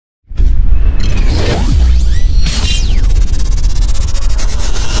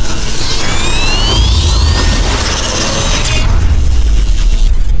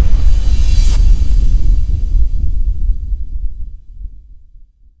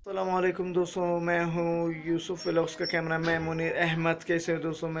अस्सलामुअलैकुम दोस्तों, मैं हूँ यूसुफ व्लॉग्स का कैमरा मैन मुनीर अहमद। कैसे हो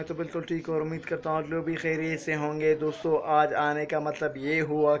दोस्तों? मैं तो बिल्कुल ठीक और उम्मीद करता हूँ आप लोग भी खैरियत से होंगे। दोस्तों, आज आने का मतलब ये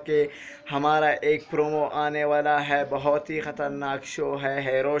हुआ कि हमारा एक प्रोमो आने वाला है। बहुत ही ख़तरनाक शो है,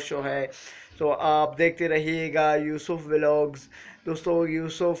 हीरो शो है। तो आप देखते रहिएगा यूसुफ व्लॉग्स। दोस्तों,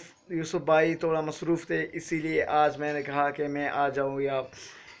 यूसुफ भाई थोड़ा मसरूफ़ थे, इसीलिए आज मैंने कहा कि मैं आ जाऊँ। या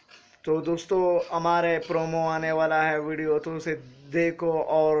तो दोस्तों, हमारे प्रोमो आने वाला है वीडियो, तो उसे देखो।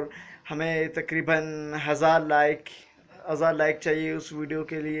 और हमें तकरीबन 1000 लाइक चाहिए उस वीडियो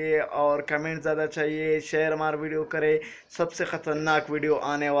के लिए, और कमेंट ज़्यादा चाहिए। शेयर हमारा वीडियो करे, सबसे ख़तरनाक वीडियो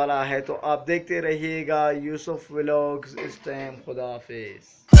आने वाला है। तो आप देखते रहिएगा यूसुफ व्लॉग्स। इस टाइम खुदा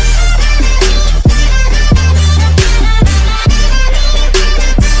हाफिज़।